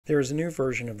There is a new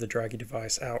version of the Dragy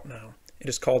device out now. It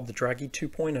is called the Dragy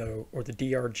 2.0 or the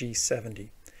DRG70.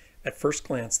 At first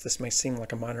glance, this may seem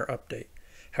like a minor update.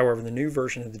 However, the new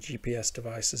version of the GPS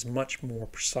device is much more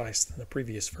precise than the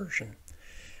previous version.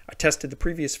 I tested the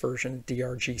previous version,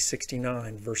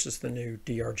 DRG69, versus the new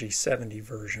DRG70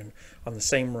 version on the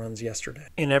same runs yesterday.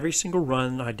 In every single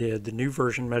run I did, the new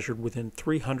version measured within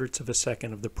 0.03 of a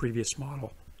second of the previous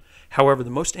model. However, the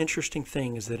most interesting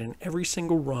thing is that in every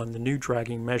single run, the new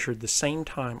Dragy measured the same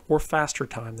time or faster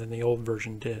time than the old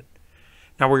version did.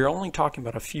 Now, we are only talking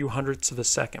about a few hundredths of a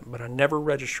second, but I never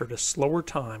registered a slower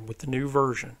time with the new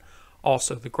version.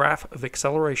 Also, the graph of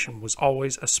acceleration was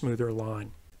always a smoother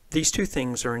line. These two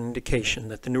things are an indication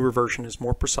that the newer version is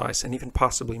more precise and even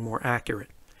possibly more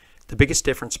accurate. The biggest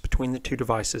difference between the two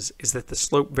devices is that the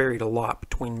slope varied a lot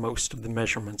between most of the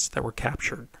measurements that were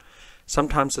captured.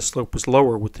 Sometimes the slope was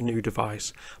lower with the new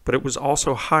device, but it was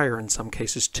also higher in some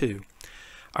cases too.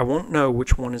 I won't know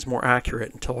which one is more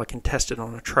accurate until I can test it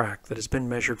on a track that has been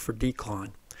measured for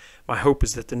decline. My hope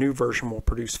is that the new version will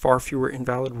produce far fewer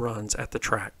invalid runs at the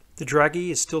track. The Dragy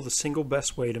is still the single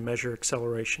best way to measure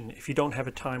acceleration if you don't have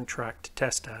a time track to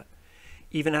test at.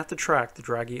 Even at the track, the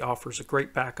Dragy offers a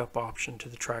great backup option to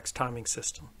the track's timing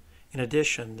system. In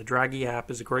addition, the Dragy app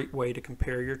is a great way to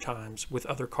compare your times with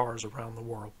other cars around the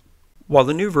world. While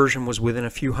the new version was within a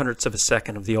few hundredths of a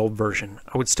second of the old version,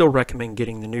 I would still recommend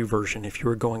getting the new version if you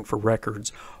were going for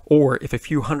records, or if a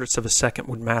few hundredths of a second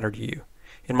would matter to you.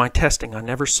 In my testing, I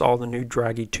never saw the new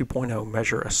Dragy 2.0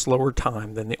 measure a slower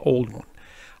time than the old one.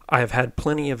 I have had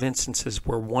plenty of instances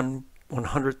where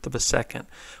 1/100th of a second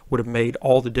would have made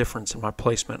all the difference in my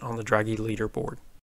placement on the Dragy leaderboard.